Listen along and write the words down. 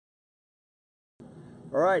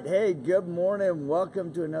All right, hey, good morning.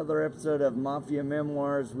 Welcome to another episode of Mafia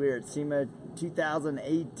Memoirs. We're at SEMA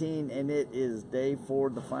 2018, and it is day 4,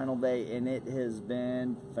 the final day, and it has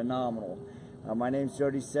been phenomenal. My name's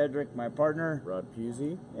Jody Cedric, my partner, Rod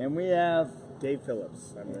Pusey, and we have Dave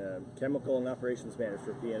Phillips. I'm the Chemical and Operations Manager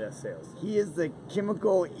for P&S Sales. He is the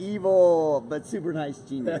chemical evil, but super nice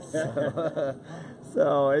genius.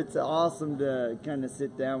 So it's awesome to kind of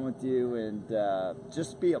sit down with you and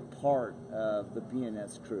just be a part of the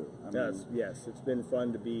P&S crew. Yes, it's been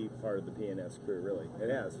fun to be part of the P&S crew, really.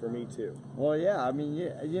 It has, for me too. Well, yeah, I mean,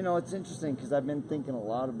 you know, it's interesting because I've been thinking a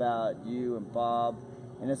lot about you and Bob,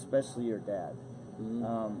 and especially your dad.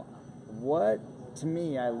 To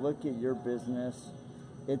me, I look at your business,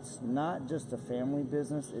 it's not just a family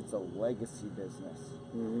business, it's a legacy business.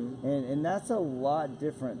 And that's a lot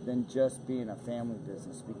different than just being a family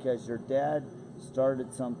business, because your dad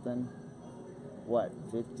started something,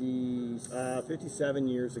 57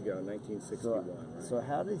 years ago, 1961. So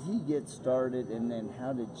how did he get started, and then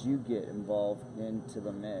how did you get involved into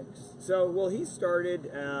the mix? So, he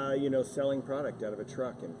started, selling product out of a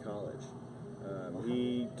truck in college.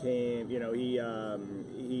 He came,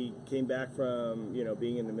 he came back from,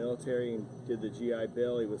 being in the military and did the GI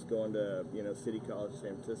Bill. He was going to, City College,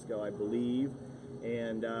 San Francisco, I believe,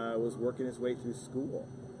 and was working his way through school.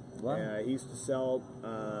 Wow. He used to sell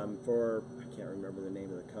for, I can't remember the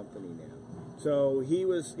name of the company now. So he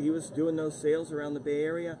was doing those sales around the Bay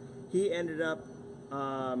Area. He ended up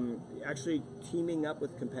actually teaming up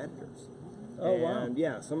with competitors. Oh, wow. And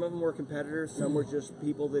yeah, some of them were competitors, some were just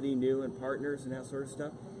people that he knew and partners and that sort of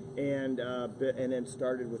stuff. And then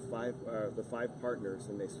started with the five partners,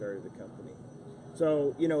 and they started the company.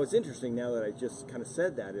 So, it's interesting now that I just kind of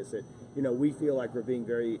said that, is that, we feel like we're being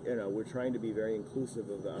very, we're trying to be very inclusive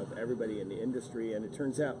of everybody in the industry, and it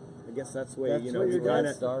turns out, I guess that's the way, we kind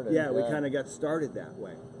of started. Yeah, we kind of got started that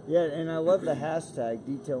way. Yeah, and I love the hashtag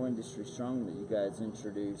Detail Industry Strong that you guys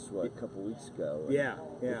introduced, a couple weeks ago. Yeah.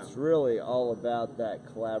 It's really all about that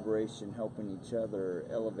collaboration, helping each other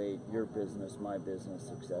elevate your business, my business,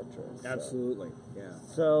 etc. Absolutely, yeah.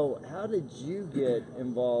 So how did you get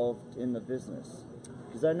involved in the business?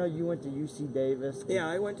 Because I know you went to UC Davis. Yeah,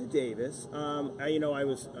 I went to Davis. I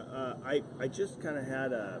just kind of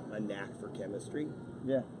had a knack for chemistry.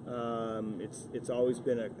 Yeah. It's always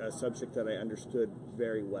been a subject that I understood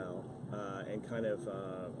very well, and kind of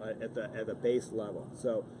at the base level.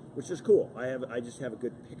 So, which is cool. I just have a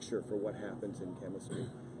good picture for what happens in chemistry.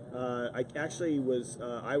 I actually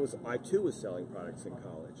I too was selling products in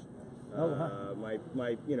college. Oh, wow.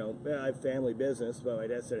 I have family business, but my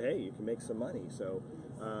dad said, hey, you can make some money. So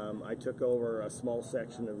I took over a small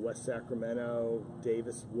section of West Sacramento,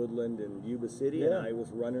 Davis, Woodland, and Yuba City, and I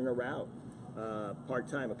was running a route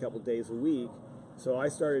part-time, a couple days a week. So I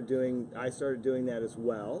started doing that as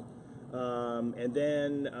well. And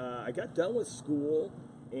then I got done with school,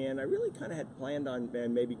 and I really kind of had planned on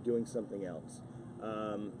maybe doing something else.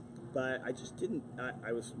 But I just didn't.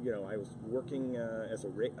 I was working as a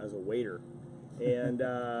waiter, and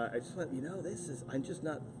I just went, I'm just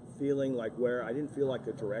not feeling like I didn't feel like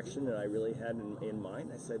the direction that I really had in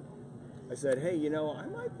mind. I said, hey, I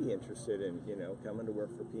might be interested in, coming to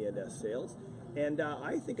work for P&S Sales, and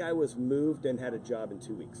I think I was moved and had a job in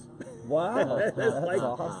 2 weeks. Wow, that's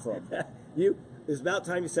awesome. It's about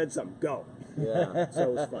time you said something. Go. Yeah. So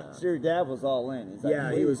it was fun. So your dad was all in. He's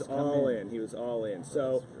like, he was all in. He was all in.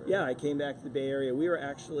 So yeah, I came back to the Bay Area. We were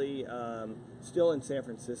actually still in San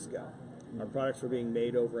Francisco. Our products were being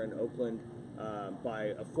made over in Oakland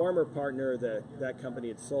by a former partner that company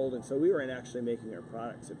had sold, and so we were actually making our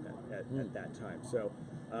products at that time. So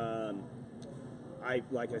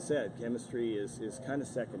like I said, chemistry is kind of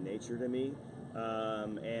second nature to me,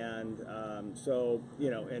 so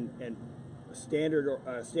and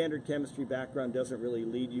standard chemistry background doesn't really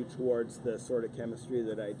lead you towards the sort of chemistry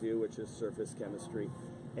that I do, which is surface chemistry.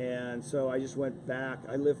 And so I just went back.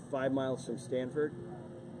 I live 5 miles from Stanford.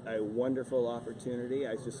 A wonderful opportunity.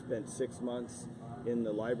 I just spent 6 months in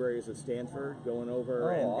the libraries of Stanford, going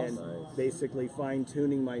over and basically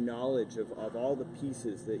fine-tuning my knowledge of all the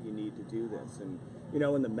pieces that you need to do this, and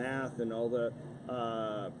and the math and all the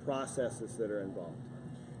processes that are involved.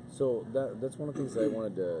 So that's one of the things that I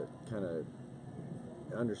wanted to kind of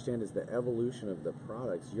understand is the evolution of the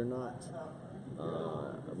products. You're not.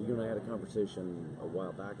 You and I had a conversation a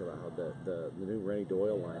while back about how the new Rennie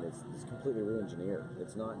Doyle line is completely re-engineered.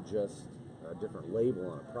 It's not just a different label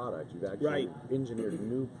on a product. You've actually engineered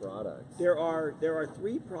new products. There are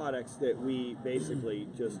 3 products that we basically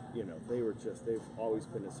just they've always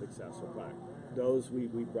been a successful product. Those we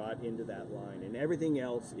brought into that line, and everything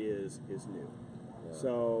else is new. Yeah.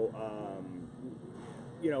 So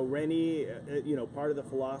Rennie, part of the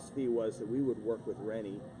philosophy was that we would work with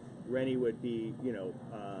Rennie. Rennie would be,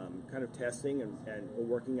 kind of testing and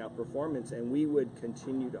working out performance, and we would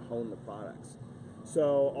continue to hone the products.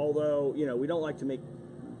 So although, we don't like to make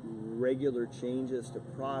regular changes to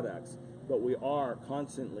products, but we are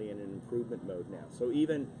constantly in an improvement mode now. So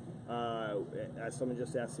even, as someone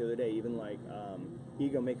just asked the other day, even like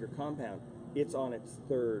Ego Maker Compound, it's on its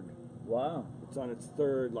third. Wow. It's on its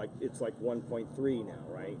third, it's like 1.3 now,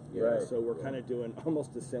 right? Right. So we're kind of doing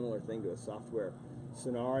almost a similar thing to a software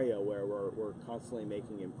scenario where we're constantly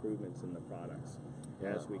making improvements in the products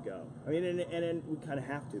as we go. I mean, and we kind of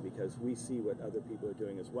have to, because we see what other people are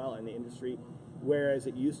doing as well in the industry, whereas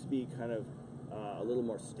it used to be kind of a little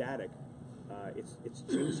more static. It's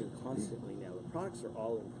changing constantly now. The products are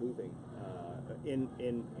all improving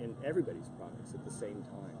in everybody's products at the same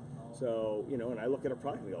time. So, and I look at a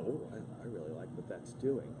product and go, oh, I really like what that's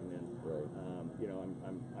doing. And then,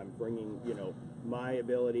 I'm bringing, my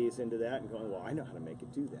abilities into that and going, well, I know how to make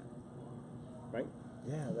it do that. Right?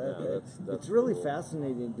 Yeah, that's it's really cool.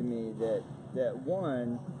 fascinating to me that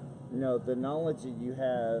one, the knowledge that you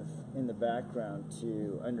have in the background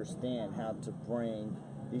to understand how to bring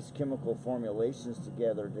these chemical formulations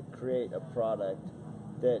together to create a product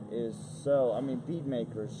that is so, Bead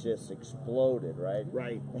Makers just exploded, right?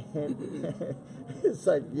 Right. And it's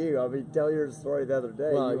like tell your story the other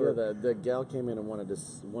day. Well, the gal came in and wanted to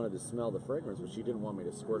smell the fragrance, but she didn't want me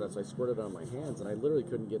to squirt it, so I squirted it on my hands, and I literally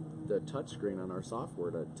couldn't get the touch screen on our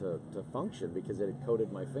software to function because it had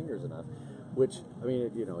coated my fingers enough. Which,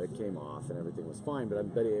 it came off and everything was fine, but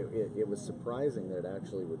it was surprising that it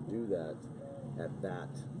actually would do that at that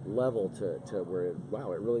level to where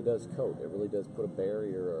it really does coat. It really does put a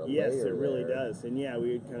barrier or a layer. Yes, it really there. does. And we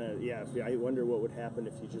would I wonder what would happen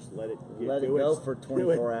if you just let it go for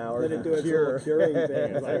 24 hours. Let it do its little curing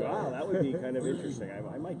thing. It's like, wow, that would be kind of interesting.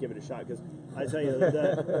 I might give it a shot, because I tell you,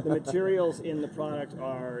 the materials in the product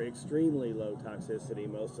are extremely low toxicity.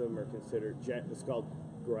 Most of them are considered, it's called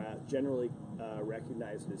generally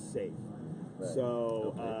recognized as safe. Right.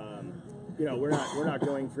 So, we're not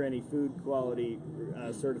going for any food quality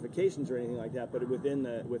certifications or anything like that, but within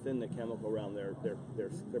the chemical realm,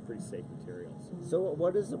 they're pretty safe materials. So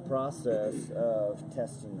what is the process of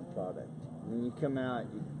testing the product? You come out,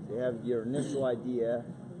 you have your initial idea,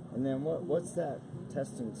 and then what's that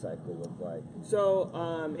testing cycle look like? So,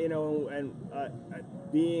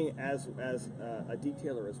 being as a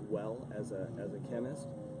detailer as well as a chemist,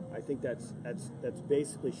 I think that's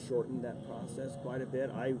basically shortened that process quite a bit.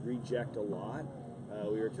 I reject a lot.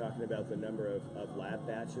 We were talking about the number of lab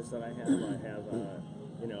batches that I have.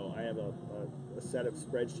 I have a set of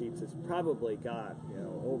spreadsheets that's probably got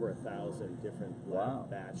over 1,000 different lab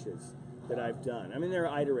batches that I've done. There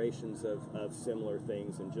are iterations of similar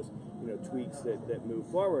things and just tweaks that move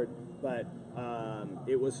forward. But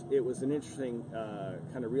it was an interesting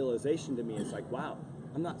kind of realization to me. It's like, wow,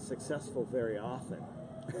 I'm not successful very often.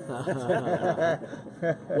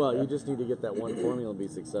 Well, you just need to get that one formula and be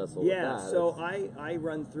successful. Yeah, with that. so I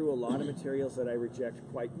run through a lot of materials that I reject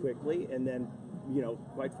quite quickly, and then,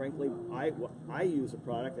 quite frankly, I use a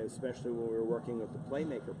product, especially when we were working with the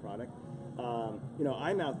Playmaker product.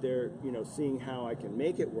 I'm out there, seeing how I can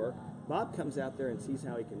make it work. Bob comes out there and sees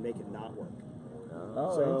how he can make it not work.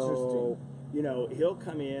 Interesting. He'll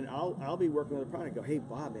come in, I'll be working with a product, go, hey,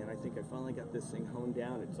 Bob, man, I think I finally got this thing honed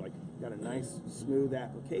down. It's like got a nice, smooth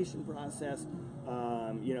application process.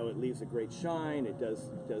 It leaves a great shine. It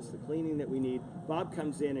does the cleaning that we need. Bob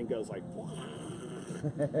comes in and goes like,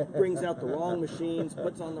 brings out the wrong machines,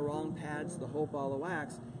 puts on the wrong pads, the whole ball of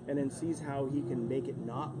wax, and then sees how he can make it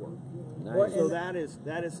not work. Nice. So that is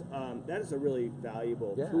a really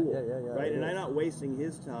valuable tool, right? And I'm not wasting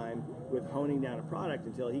his time with honing down a product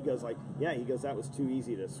until he goes like, that was too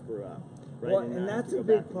easy to screw up. Right? Well, and that's a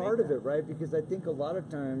big part of it, right? Because I think a lot of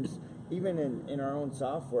times, even in our own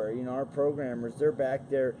software, our programmers, they're back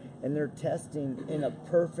there and they're testing in a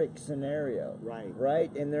perfect scenario.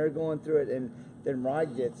 Right? And they're going through it, and then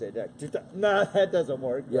Rod gets it. No, that doesn't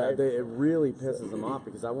work. Yeah, right? it really pisses them off,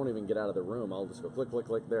 because I won't even get out of the room. I'll just go click, click,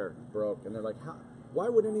 click, there, broke. And they're like, why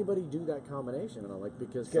would anybody do that combination? And I'm like,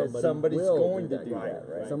 because somebody's going to do that,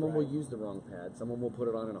 right? Someone will use the wrong pad. Someone will put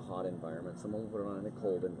it on in a hot environment. Someone will put it on in a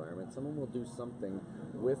cold environment. Someone will do something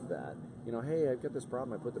with that. You know, hey, I've got this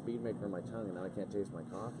problem. I put the bead maker in my tongue, and now I can't taste my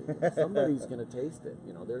coffee. Somebody's going to taste it.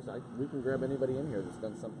 You know, we can grab anybody in here that's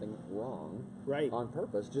done something wrong, Right. on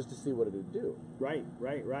purpose, just to see what it would do. Right.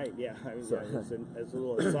 Yeah, I mean, So- as a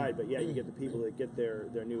little aside, but yeah, you get the people that get their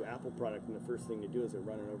new Apple product, and the first thing they do is they're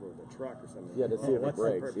running over with a truck or something. Yeah, to see if it what's the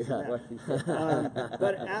breaks. purpose Yeah. of that?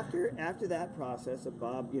 But after that process of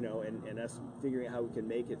Bob, you know, and us figuring out how we can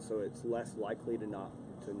make it so it's less likely to not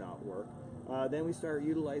work, then we start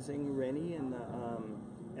utilizing Rennie and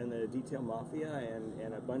the Detail Mafia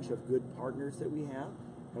and a bunch of good partners that we have,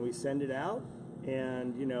 and we send it out.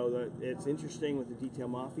 And you know, it's interesting with the Detail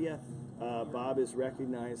Mafia. Bob has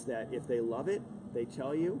recognized that if they love it, they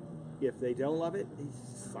tell you. If they don't love it,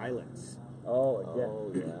 it's silence. Oh yeah,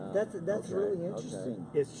 Oh, yeah. that's Okay, really okay. interesting.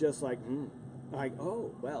 It's just like, oh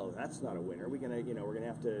well, that's not a winner. We're gonna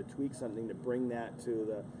have to tweak something to bring that to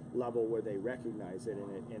the level where they recognize it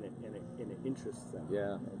and it interests them.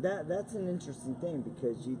 Yeah. That's an interesting thing,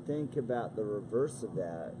 because you think about the reverse of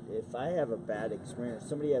that. If I have a bad experience,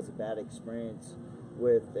 somebody has a bad experience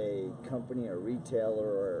with a company or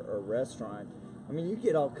retailer or restaurant, I mean, you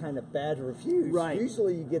get all kind of bad reviews. Right.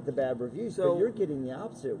 Usually you get the bad reviews, So- but you're getting the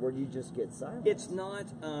opposite, where you just get silence. It's not,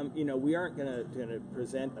 we aren't gonna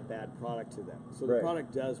present a bad product to them. So the Right.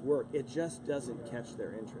 product does work. It just doesn't catch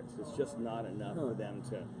their interest. It's just not enough for them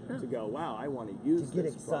to go, wow, I want to use To get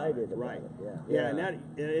this excited product. about Right. it, yeah. Yeah, and that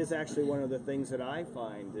is actually one of the things that I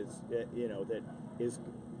find is that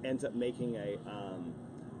ends up making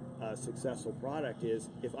a successful product is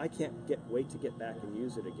if I can't wait to get back and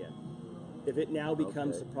use it again. If it now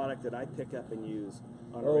becomes Okay. the product that I pick up and use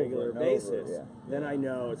on a Over regular and over, basis, yeah. then I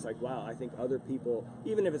know it's like, wow, I think other people,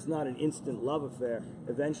 even if it's not an instant love affair,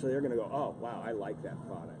 eventually they're going to go, oh, wow, I like that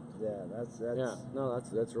product. Yeah, that's Yeah, no,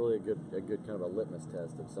 that's really a good kind of a litmus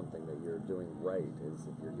test of something that you're doing right, is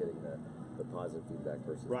if you're getting the positive feedback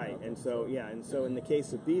versus Right, nothing. and so in the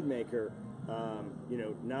case of Beadmaker,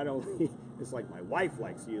 not only it's like my wife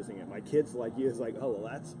likes using it, my kids like use like, oh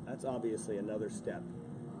well, that's obviously another step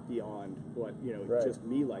beyond what Right. just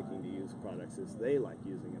me liking to use products is they like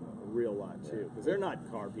using them a real lot too, because they're not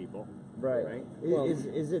car people, right. right? Well-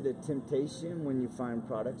 Is it a temptation when you find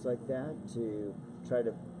products like that to try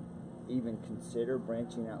to even consider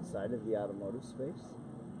branching outside of the automotive space?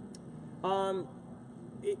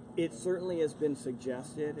 It certainly has been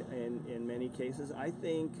suggested in many cases. I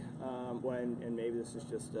think and maybe this is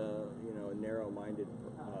just a narrow-minded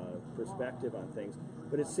perspective on things,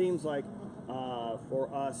 but it seems like for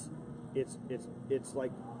us, it's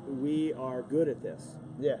like we are good at this.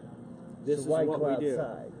 Yeah. This So is why what go we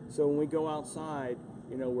outside? do. So when we go outside,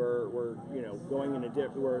 we're going in a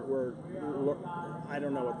we're I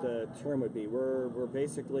don't know what the term would be. We're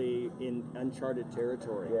basically in uncharted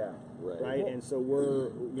territory. Yeah. Right. And so we're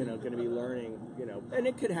going to be learning, and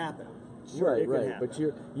it could happen. Sure, Right, it could right. happen.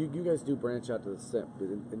 But you guys do branch out to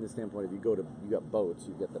in the standpoint, if you got boats,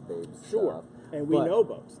 you get the babes Sure. stuff. And we But- know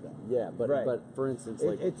boats though. Yeah, but Right. but for instance,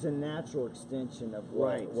 like It's a natural extension of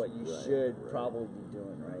Right. what you Right, should right. probably be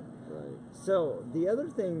doing, right? right. So the other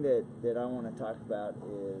thing that I want to talk about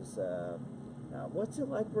is what's it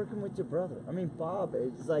like working with your brother? I mean, Bob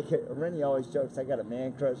is like Rennie always jokes, I got a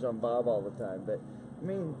man crush on Bob all the time, but I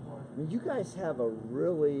mean, you guys have a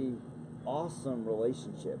really awesome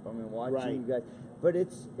relationship. I mean, watching Right. you guys, but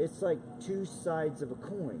it's like two sides of a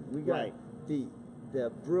coin. We got Right. the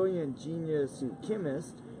brilliant genius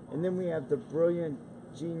chemist, and then we have the brilliant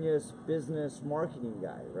genius business marketing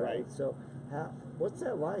guy, right? Right. So what's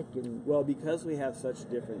that like? And Well, because we have such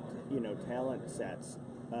different, talent sets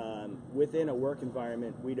within a work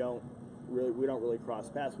environment, we don't really cross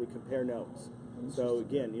paths. We compare notes. So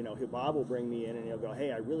again, Bob will bring me in and he'll go,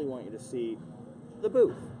 "Hey, I really want you to see the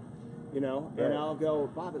booth," and Right. I'll go,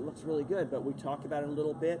 "Bob, it looks really good," but we talk about it a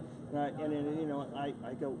little bit, and I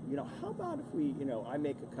go, how about if we, I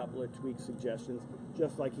make a couple of tweak suggestions,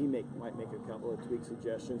 just like he might make a couple of tweak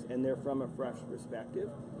suggestions, and they're from a fresh perspective,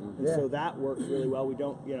 and Yeah. so that works really well. We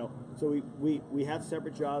don't, so we have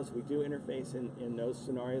separate jobs. We do interface in those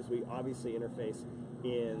scenarios. We obviously interface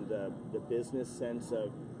in the business sense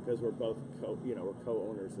of, because we're both we're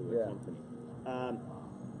co-owners of the Yeah. company.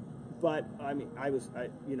 But I mean,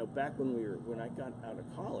 back when I got out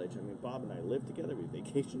of college, I mean, Bob and I lived together, we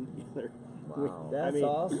vacationed together. Wow. That's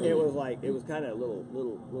awesome. It was kind of a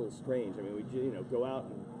little strange. I mean, we go out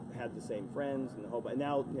and had the same friends and the whole. But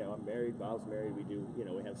now, I'm married, Bob's married. We do,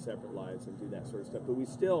 we have separate lives and do that sort of stuff. But we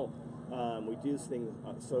still, we do things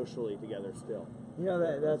socially together still.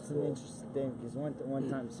 That's an interesting thing, because one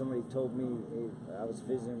time somebody told me, I was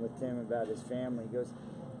visiting with Tim about his family. He goes,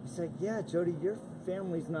 He's like, yeah, Jody, your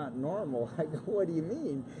family's not normal. I go, what do you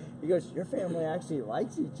mean? He goes, your family actually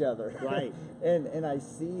likes each other. Right. and I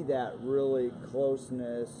see that really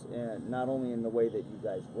closeness, and not only in the way that you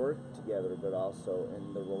guys work together, but also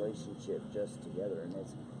in the relationship just together. And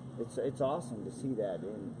it's awesome to see that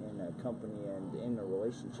in a company and in a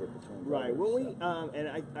relationship between brothers. Right. Well,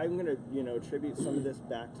 I'm going to attribute some of this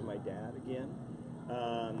back to my dad again.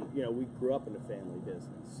 We grew up in a family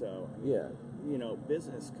business, so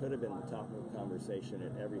business could have been the topic of conversation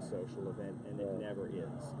at every social event, and it never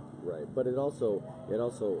is. Right, but it also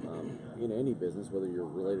in any business, whether you're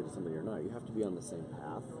related to somebody or not, you have to be on the same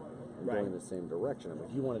path and going in the same direction. I mean,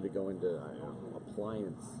 if you wanted to go into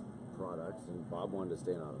appliance products and Bob wanted to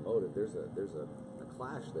stay in automotive, there's a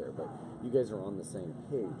clash there, but you guys are on the same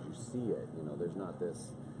page. You see it. There's not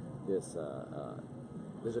this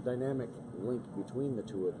there's a dynamic link between the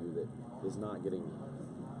two of you that is not getting.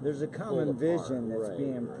 There's a common vision that's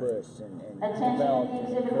being pushed and Attention developed.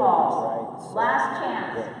 exhibit hall. So, Last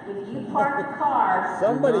chance. If you park cars,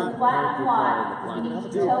 Somebody- flat lot, you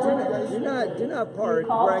need to tow it. do not park.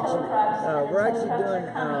 We're actually doing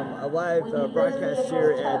a live broadcast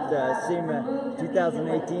here at SEMA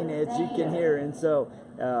 2018, as you can hear, and so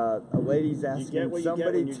a lady's asking You get what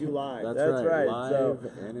somebody you get when you do live. That's right. Live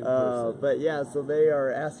and in person. But yeah, so they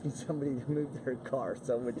are asking somebody to move their car,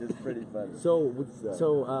 which is pretty funny. So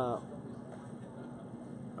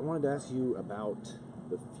I wanted to ask you about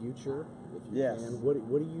the future, if you Yes. can. What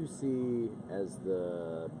do you see as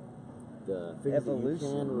the things Evolution,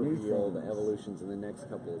 that you can new reveal, the things. evolutions in the next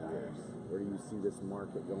couple of years? Where do you see this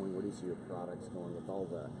market going? Where do you see your products going with all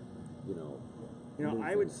the, new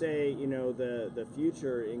I would things? say, the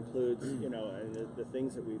future includes, and the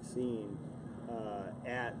things that we've seen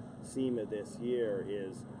at SEMA this year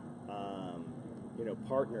is,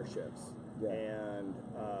 partnerships. Yeah. And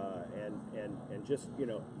just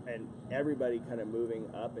and everybody kind of moving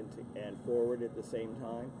up and forward at the same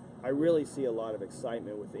time. I really see a lot of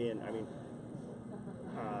excitement within. I mean,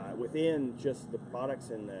 within just the products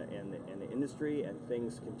and the industry, and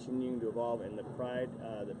things continuing to evolve, and the pride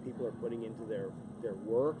that people are putting into their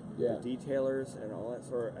work, Yeah. the detailers and all that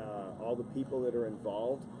sort of all the people that are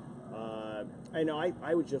involved.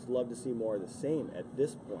 I would just love to see more of the same at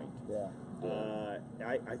this point. Yeah.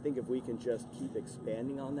 I think if we can just keep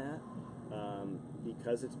expanding on that,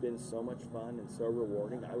 because it's been so much fun and so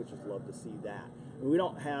rewarding, I would just love to see that. We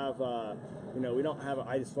don't have,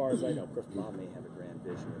 as far as I know, of course, Bob may have a grand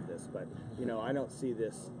vision of this, but I don't see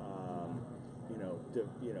this,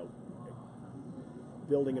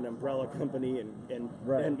 building an umbrella company and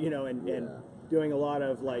Right. doing a lot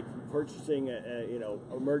of like purchasing,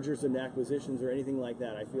 mergers and acquisitions or anything like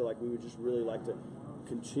that. I feel like we would just really like to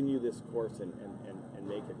continue this course and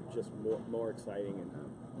make it just more exciting. And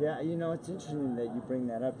Yeah, it's interesting that you bring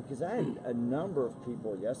that up, because I had a number of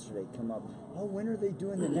people yesterday come up, when are they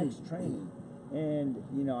doing the next training? And,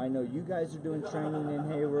 I know you guys are doing training in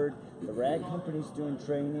Hayward, the RAG company's doing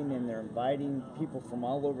training, and they're inviting people from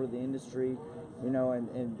all over the industry, and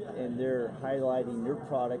they're highlighting your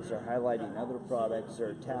products or highlighting other products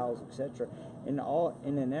or towels, etc. And all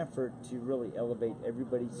in an effort to really elevate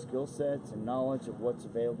everybody's skill sets and knowledge of what's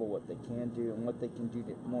available, what they can do, and what they can do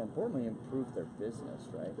to, more importantly, improve their business,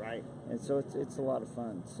 right? Right. And so it's a lot of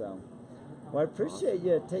fun. So, well, I appreciate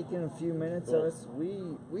you taking a few minutes of us.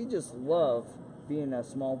 We just love being a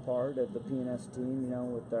small part of the P&S team,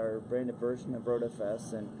 with our branded version of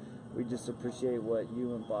RoadFS, and we just appreciate what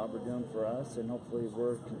you and Bob are doing for us, and hopefully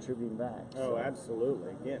we're contributing back. Oh,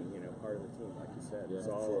 absolutely. Again, part of the team, like you said. Yeah, it's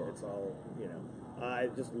all.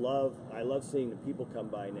 I love seeing the people come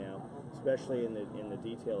by now, especially in the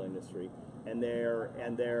detail industry, and they're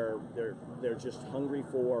just hungry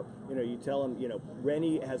for, you tell them,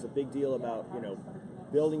 Rennie has a big deal about,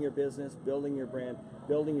 building your business, building your brand,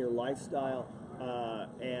 building your lifestyle,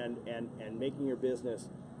 and making your business,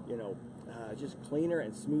 just cleaner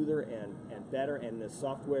and smoother and better, and the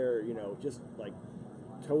software, just like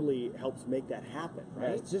totally helps make that happen, right?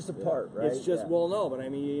 Yeah, it's just a part, right? It's just, well, no, but I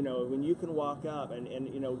mean, when you can walk up and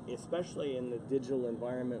especially in the digital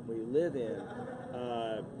environment we live in,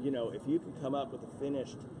 if you can come up with a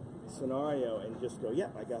finished scenario and just go,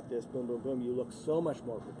 I got this, boom, boom, boom, you look so much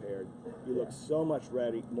more prepared. You look so much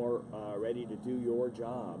more ready to do your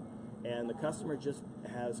job. And the customer just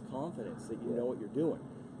has confidence that you know what you're doing.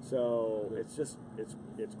 So it's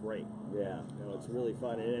great. Yeah, it's really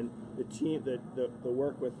fun. And the team, the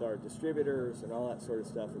work with our distributors and all that sort of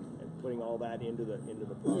stuff, and putting all that into the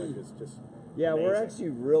product is just amazing. We're actually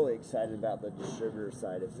really excited about the distributor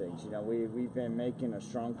side of things. We've been making a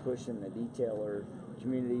strong push in the detailer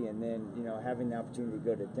community, and then having the opportunity to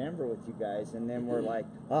go to Denver with you guys, and then we're like,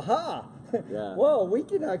 aha, Yeah. well, we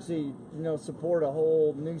can actually support a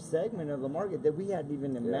whole new segment of the market that we hadn't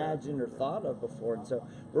even imagined or thought of before, and so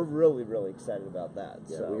we're really, really excited about that.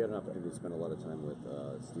 Yeah, so. we had an opportunity to spend a lot of time with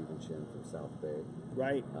Stephen Chin from South Bay.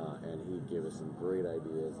 Right. And he gave us some great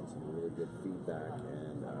ideas and some really good feedback.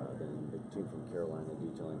 And then the team from Carolina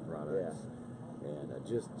Detailing Products. And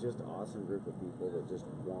just awesome group of people that just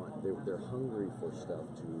they're hungry for stuff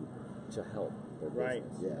to help their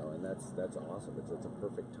business. Right. And that's awesome. It's a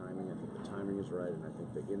perfect timing. I think the timing is right, and I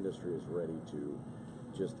think the industry is ready to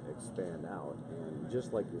just expand out. And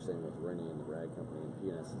just like you're saying with Rennie and the Rag Company and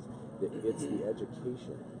PNS, it's the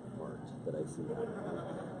education part that I see happening.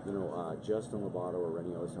 Justin Lobato or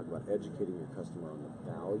Rennie always talk about educating your customer on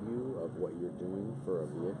the value of what you're doing for a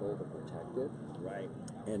vehicle to protect it. Right.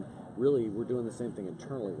 And really, we're doing the same thing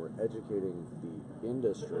internally. We're educating the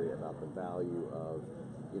industry about the value of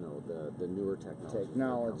the newer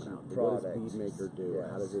technology products. What does Beadmaker do? Yes.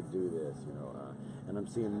 How does it do this? And I'm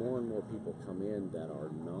seeing more and more people come in that are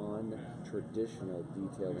non-traditional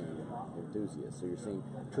detailing enthusiasts. So you're seeing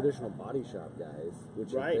traditional body shop guys,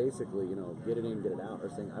 which Right. is basically, get it in, get it out, are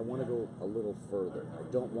saying, I want to go a little further. I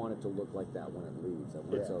don't want it to look like that when it leaves. I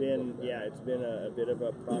want it to look better. It's been a bit of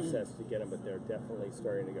a process to get them, but they're definitely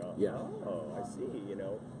starting to go. Yeah. Oh, I see.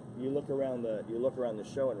 You look around the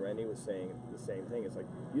show, and Randy was saying the same thing. It's like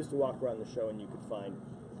you used to walk around the show and you could find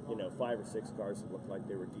 5 or 6 cars that looked like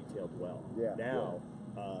they were detailed well. Yeah. Now,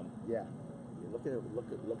 Yeah. you look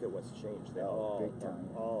at what's changed. They Oh, all big time.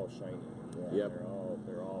 all shiny. Yeah. Yep.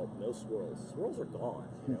 They're all no swirls. Swirls are gone.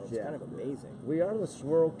 It's Yeah. kind of amazing. We are the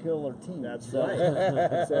swirl killer team. That's so.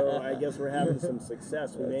 right. So I guess we're having some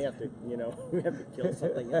success. We may have to, we have to kill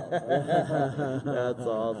something else. That's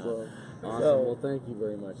awesome. Awesome. So- Well, thank you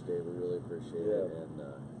very much, Dave. We really appreciate it. And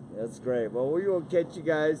That's great. Well, we will catch you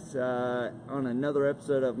guys on another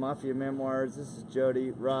episode of Mafia Memoirs. This is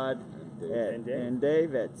Jody, Rod, Dave. and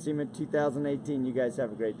Dave at SEMA 2018. You guys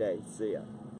have a great day. See ya.